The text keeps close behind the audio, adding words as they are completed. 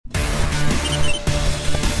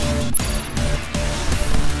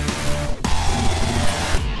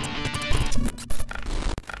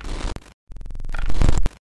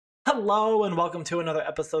Hello and welcome to another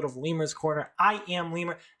episode of Lemur's Corner. I am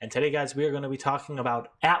Lemur, and today, guys, we are going to be talking about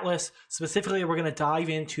Atlas. Specifically, we're going to dive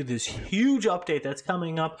into this huge update that's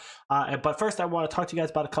coming up. But first, I want to talk to you guys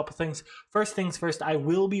about a couple things. First things first, I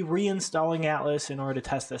will be reinstalling Atlas in order to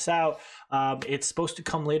test this out. It's supposed to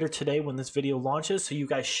come later today when this video launches, so you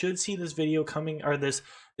guys should see this video coming, or this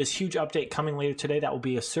huge update coming later today. That will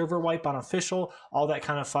be a server wipe on official, all that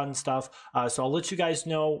kind of fun stuff. So I'll let you guys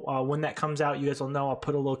know when that comes out. You guys will know. I'll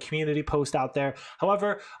put a little community post out there.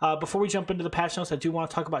 However, before we jump into the patch notes, I do want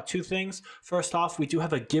to talk about two things. First off, we do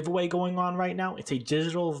have a giveaway going on right now. It's a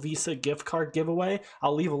digital Visa gift card giveaway.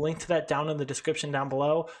 I'll leave a link to that down in the description down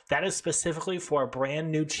below. That is specifically for a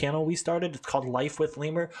brand new channel we started. It's called Life with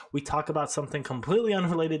Lemur. We talk about something completely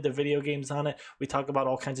unrelated to video games on it. We talk about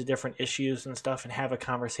all kinds of different issues and stuff and have a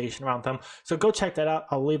conversation around them. So go check that out.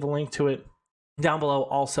 I'll leave a link to it down below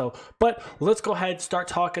also. But let's go ahead and start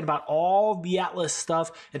talking about all the Atlas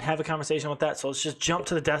stuff and have a conversation with that. So let's just jump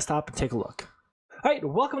to the desktop and take a look. All right,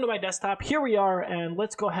 welcome to my desktop. Here we are, and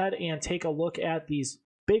let's go ahead and take a look at these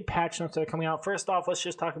big patch notes that are coming out. First off, let's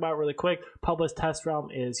just talk about it really quick. Publish test realm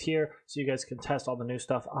is here, so you guys can test all the new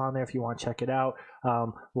stuff on there if you want to check it out.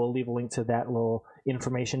 We'll leave a link to that little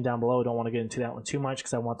information down below. Don't want to get into that one too much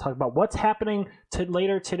because I want to talk about what's happening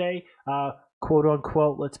later today. Quote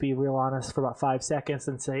unquote, let's be real honest for about 5 seconds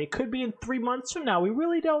and say it could be in 3 months from now. We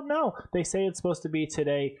really don't know. They say it's supposed to be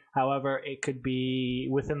today. However, it could be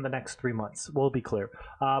within the next 3 months. We'll be clear.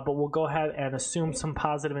 But we'll go ahead and assume some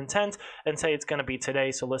positive intent and say it's going to be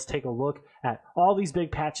today. So let's take a look at all these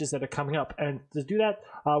big patches that are coming up. And to do that,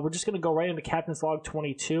 we're just going to go right into Captain's Log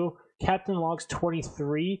 22. Captain Logs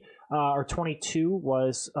 23 or 22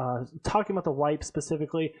 was talking about the wipe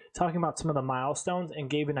specifically, talking about some of the milestones and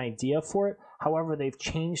gave an idea for it. However, they've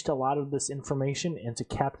changed a lot of this information into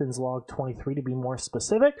Captain's Log 23 to be more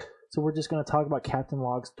specific. So we're just going to talk about Captain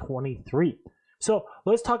Logs 23. So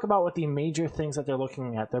let's talk about what the major things that they're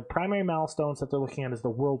looking at. Their primary milestones that they're looking at is the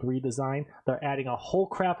world redesign. They're adding a whole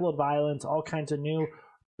crapload of violence, all kinds of new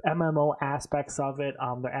MMO aspects of it.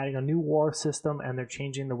 They're adding a new war system, and they're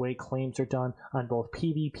changing the way claims are done on both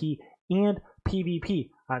PvP and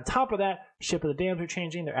PvP. On top of that, Ship of the Damned are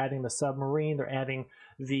changing. They're adding the submarine. They're adding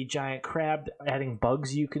the giant crab, adding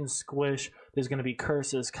bugs you can squish. There's going to be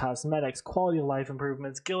curses, cosmetics, quality of life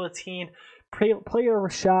improvements, guillotine, player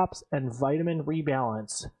shops, and vitamin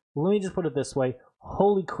rebalance. Let me just put it this way.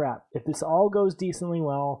 Holy crap, if this all goes decently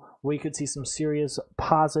well, we could see some serious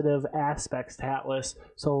positive aspects to Atlas.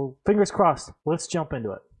 So fingers crossed, let's jump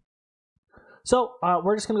into it. So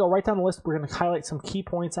we're just going to go right down the list. We're going to highlight some key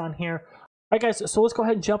points on here. All right, guys, so let's go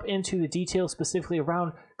ahead and jump into the details specifically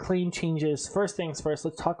around claim changes. First things first,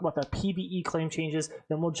 let's talk about the PvE claim changes,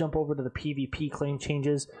 then we'll jump over to the PvP claim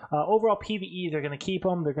changes. Overall, PvE, they're going to keep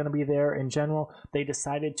them. They're going to be there in general. They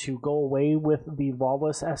decided to go away with the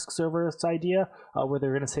Lawless-esque servers idea, where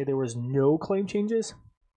they're going to say there was no claim changes.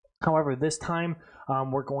 However, this time,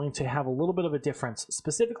 we're going to have a little bit of a difference.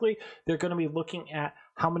 Specifically, they're going to be looking at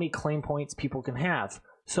how many claim points people can have.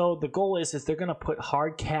 So the goal is they're going to put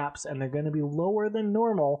hard caps, and they're going to be lower than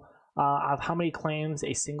normal of how many claims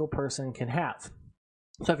a single person can have.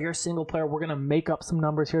 So if you're a single player, we're going to make up some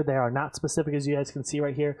numbers here. They are not specific, as you guys can see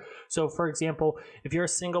right here. So for example, if you're a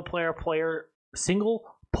single player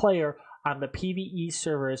on the PvE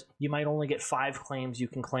servers, you might only get 5 claims you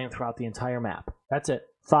can claim throughout the entire map. That's it.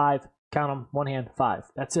 5. Count them. One hand. 5.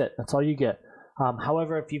 That's it. That's all you get.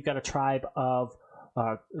 However, if you've got a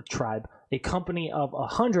company of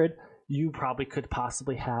 100, you probably could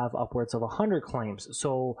possibly have upwards of 100 claims.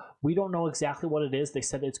 So we don't know exactly what it is. They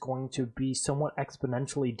said it's going to be somewhat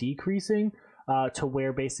exponentially decreasing to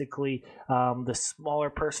where basically the smaller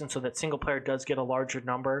person, so that single player does get a larger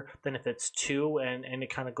number than if it's 2, and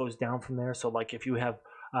it kind of goes down from there. So like if you have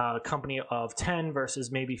a company of 10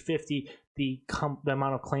 versus maybe 50, the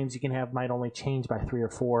amount of claims you can have might only change by 3 or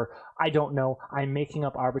 4. I don't know. I'm making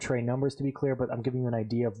up arbitrary numbers to be clear, but I'm giving you an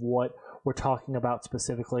idea of what we're talking about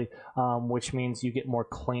specifically, which means you get more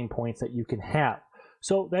claim points that you can have.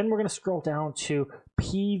 So then we're going to scroll down to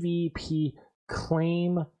PvP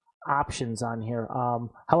claim options on here.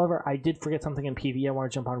 However, I did forget something in PvE I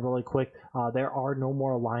want to jump on really quick. There are no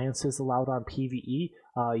more alliances allowed on PvE.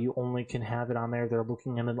 You only can have it on there. They're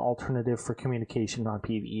looking at an alternative for communication on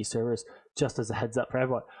PvE servers, just as a heads up for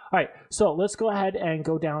everyone. All right, so let's go ahead and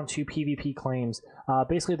go down to PvP claims.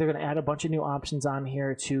 Basically, they're going to add a bunch of new options on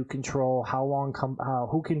here to control how long,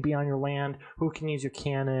 who can be on your land, who can use your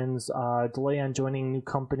cannons, delay on joining new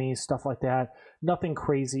companies, stuff like that. Nothing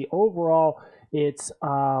crazy. Overall, it's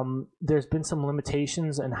there's been some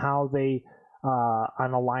limitations in how they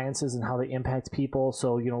on alliances and how they impact people.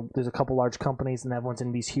 So, you know, there's a couple large companies and everyone's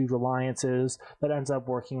in these huge alliances that ends up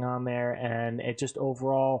working on there, and it just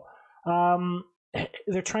overall,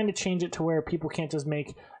 they're trying to change it to where people can't just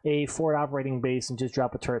make a forward operating base and just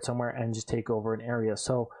drop a turret somewhere and just take over an area.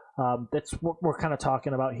 So that's what we're kind of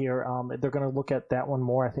talking about here. They're going to look at that one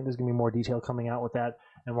more. I think there's going to be more detail coming out with that,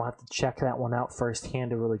 and we'll have to check that one out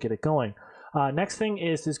firsthand to really get it going. Next thing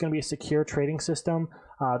is there's going to be a secure trading system.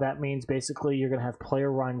 That means basically you're going to have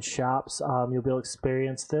player-run shops. You'll be able to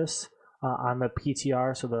experience this on the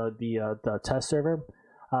PTR, so the test server.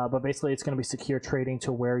 But basically it's going to be secure trading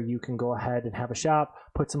to where you can go ahead and have a shop,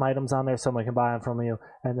 put some items on there, someone can buy them from you,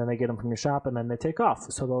 and then they get them from your shop, and then they take off.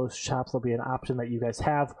 So those shops will be an option that you guys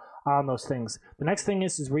have on those things. The next thing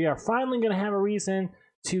is we are finally going to have a reason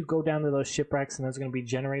to go down to those shipwrecks, and there's going to be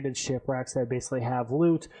generated shipwrecks that basically have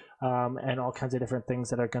loot and all kinds of different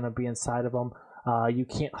things that are going to be inside of them. You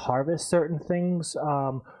can't harvest certain things,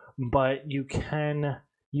 but you can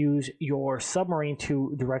use your submarine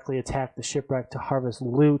to directly attack the shipwreck to harvest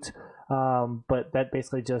loot, but that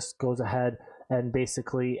basically just goes ahead and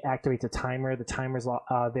basically activates a timer. The timer's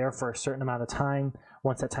there for a certain amount of time.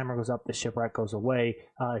 Once that timer goes up, the shipwreck goes away.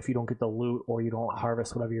 If you don't get the loot or you don't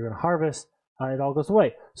harvest whatever you're going to harvest, it all goes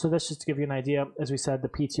away. So that's just to give you an idea. As we said, the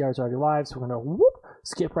PTR is already live, so we're going to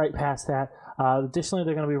skip right past that. Additionally,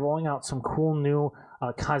 they're going to be rolling out some cool new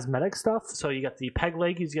cosmetic stuff. So you got the peg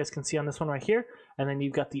leg, as you guys can see on this one right here, and then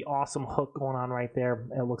you've got the awesome hook going on right there.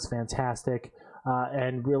 It looks fantastic.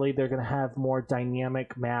 And really, they're going to have more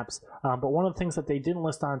dynamic maps. But one of the things that they didn't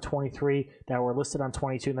list on 23 that were listed on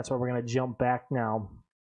 22, and that's why we're going to jump back now,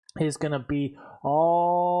 is going to be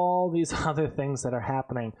all these other things that are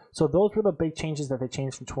happening. So those were the big changes that they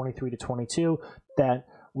changed from 23 to 22 that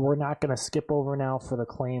we're not going to skip over now for the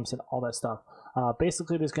claims and all that stuff.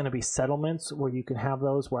 Basically, there's going to be settlements where you can have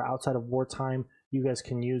those, where outside of wartime, you guys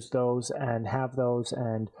can use those and have those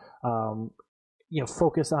and you know,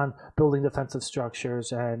 focus on building defensive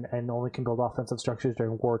structures and only can build offensive structures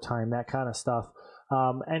during wartime, that kind of stuff.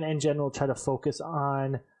 And in general, try to focus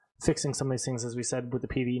on fixing some of these things. As we said with the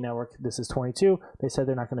PvE network, this is 22. They said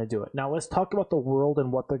they're not going to do it. Now let's talk about the world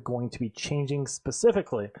and what they're going to be changing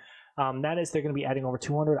specifically. That is, they're going to be adding over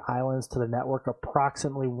 200 islands to the network,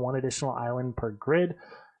 approximately one additional island per grid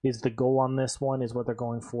is the goal on this one, is what they're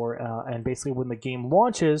going for. And basically when the game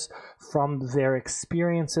launches, from their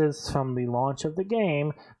experiences from the launch of the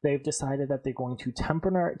game, they've decided that they're going to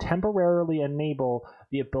temporarily enable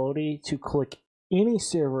the ability to click any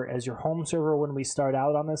server as your home server when we start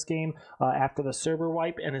out on this game after the server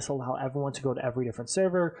wipe, and this will allow everyone to go to every different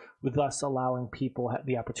server, with us allowing people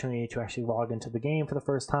the opportunity to actually log into the game for the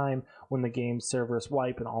first time when the game servers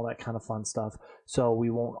wipe and all that kind of fun stuff. So we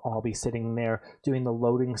won't all be sitting there doing the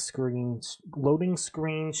loading screen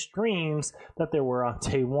streams that there were on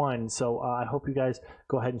day one. So I hope you guys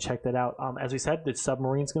go ahead and check that out. As we said, the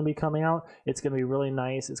submarine's going to be coming out. It's going to be really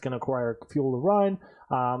nice. It's going to require fuel to run,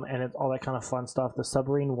 and it's all that kind of fun stuff. The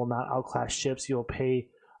submarine will not outclass ships. You'll pay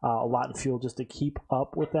a lot in fuel just to keep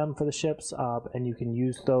up with them for the ships, and you can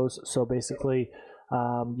use those. So basically,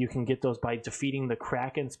 you can get those by defeating the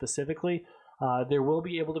Kraken specifically. There will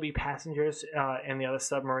be able to be passengers in the other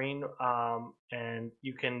submarine, and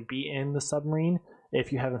you can be in the submarine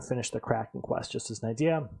if you haven't finished the Kraken quest, just as an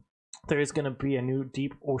idea. There is going to be a new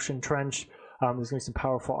deep ocean trench. There's going to be some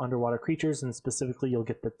powerful underwater creatures, and specifically you'll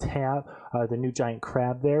get the new giant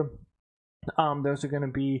crab there. Those are going to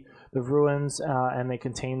be the ruins, and they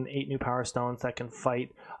contain 8 new power stones that can fight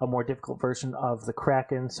a more difficult version of the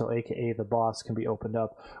Kraken, so aka the boss can be opened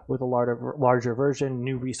up with a larger version,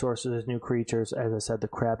 new resources, new creatures. As I said, the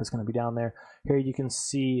crab is going to be down there. Here you can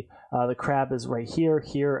see the crab is right here,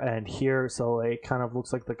 here, and here, so it kind of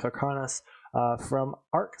looks like the Carcanas from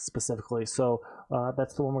Ark specifically. So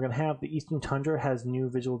that's the one we're going to have. The Eastern Tundra has new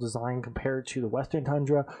visual design compared to the Western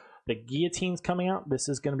Tundra. The guillotine's coming out. This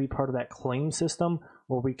is going to be part of that claim system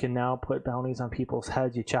where we can now put bounties on people's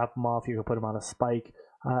heads. You chop them off, you can put them on a spike,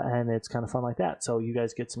 and it's kind of fun like that. So you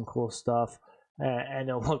guys get some cool stuff, and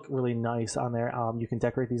it'll look really nice on there. You can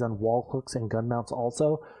decorate these on wall hooks and gun mounts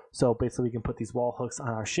also. So basically we can put these wall hooks on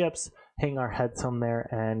our ships, hang our heads from there,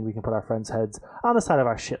 and we can put our friends' heads on the side of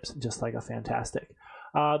our ships, just like a fantastic.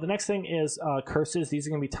 The next thing is curses. These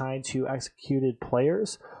are going to be tied to executed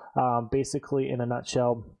players. Basically, in a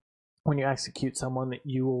nutshell, when you execute someone,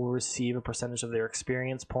 you will receive a percentage of their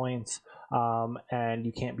experience points, and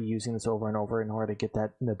you can't be using this over and over in order to get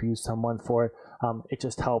that and abuse someone for it. It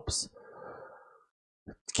just helps,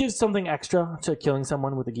 gives something extra to killing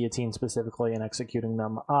someone with the guillotine specifically and executing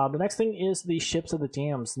them. The next thing is the ships of the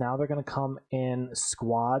dams. Now they're going to come in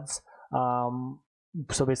squads.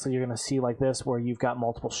 So basically you're going to see like this where you've got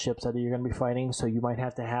multiple ships that you're going to be fighting, so you might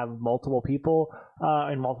have to have multiple people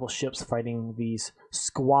and multiple ships fighting these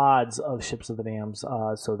squads of ships of the dams.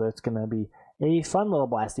 So that's going to be a fun little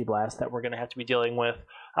blasty blast that we're going to have to be dealing with,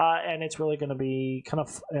 and it's really going to be kind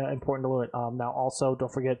of important to loot. Now also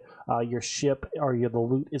don't forget your ship or the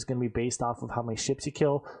loot is going to be based off of how many ships you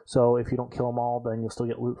kill, so if you don't kill them all, then you'll still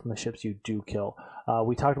get loot from the ships you do kill.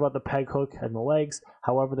 We talked about the peg hook and the legs.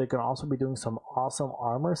 However, they're going to also be doing some awesome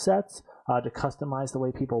armor sets to customize the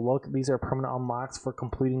way people look. These are permanent unlocks for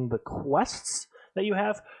completing the quests that you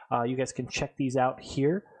have. You guys can check these out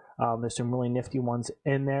here. There's some really nifty ones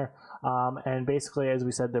in there. And basically, as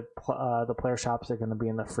we said, the player shops are going to be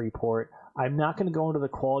in the free port. I'm not going to go into the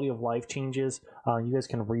quality of life changes. You guys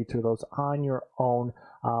can read through those on your own.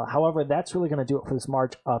 However, that's really going to do it for this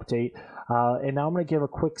March update. And now I'm going to give a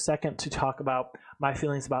quick second to talk about my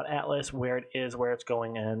feelings about Atlas, where it is, where it's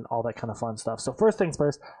going, and all that kind of fun stuff. So first things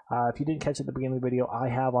first, if you didn't catch it at the beginning of the video, I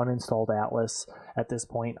have uninstalled Atlas at this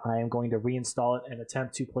point. I am going to reinstall it and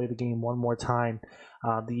attempt to play the game one more time.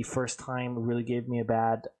 The first time really gave me a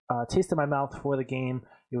bad taste in my mouth for the game.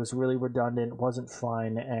 It was really redundant, wasn't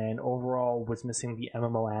fun, and overall was missing the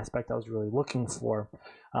MMO aspect I was really looking for.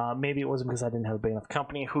 Maybe it wasn't because I didn't have a big enough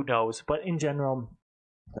company, who knows, but in general,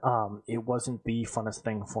 it wasn't the funnest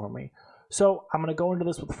thing for me. So I'm going to go into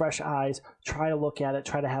this with fresh eyes, try to look at it,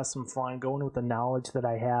 try to have some fun, go in with the knowledge that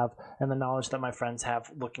I have and the knowledge that my friends have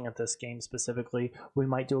looking at this game specifically. We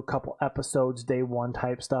might do a couple episodes, day one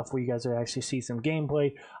type stuff where you guys will actually see some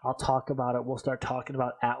gameplay. I'll talk about it. We'll start talking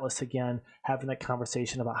about Atlas again, having a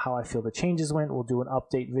conversation about how I feel the changes went. We'll do an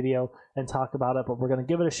update video and talk about it, but we're going to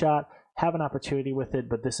give it a shot, have an opportunity with it,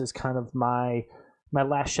 but this is kind of my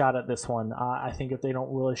last shot at this one. I think if they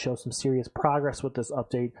don't really show some serious progress with this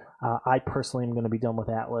update, I personally am going to be done with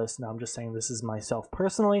Atlas. Now, I'm just saying this is myself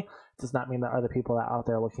personally. It does not mean that other people are out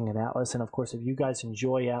there looking at Atlas. And of course, if you guys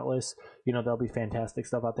enjoy Atlas, you know, there'll be fantastic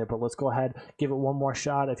stuff out there. But let's go ahead, give it one more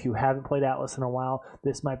shot. If you haven't played Atlas in a while,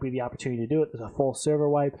 this might be the opportunity to do it. There's a full server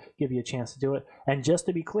wipe, give you a chance to do it. And just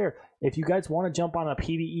to be clear, if you guys want to jump on a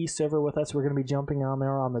PvE server with us, we're going to be jumping on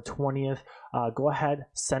there on the 20th. Go ahead,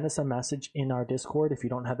 send us a message in our Discord. If you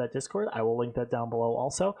don't have that Discord, I will link that down below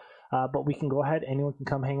also. But we can go ahead, anyone can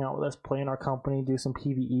come hang out with us, play in our company, do some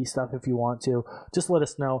PvE stuff if you want to. Just let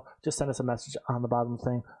us know. Just send us a message on the bottom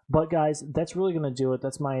thing. But guys, that's really going to do it.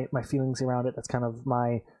 That's my feelings around it. That's kind of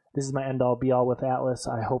this is my end-all be-all with Atlas.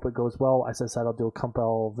 I hope it goes well. As I said, I'll do a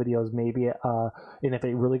couple videos maybe, and if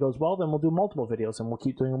it really goes well, then we'll do multiple videos, and we'll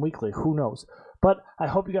keep doing them weekly. Who knows? But I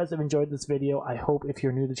hope you guys have enjoyed this video. I hope if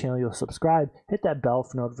you're new to the channel, you'll subscribe, hit that bell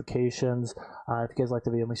for notifications. If you guys like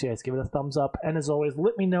the video, make sure you guys give it a thumbs up. And as always,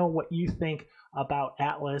 let me know what you think about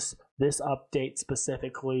Atlas, this update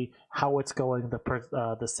specifically, how it's going,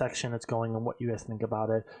 the section it's going, and what you guys think about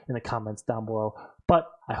it in the comments down below. But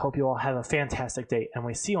I hope you all have a fantastic day, and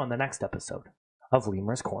we see you on the next episode of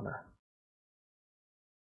Lemur's Corner.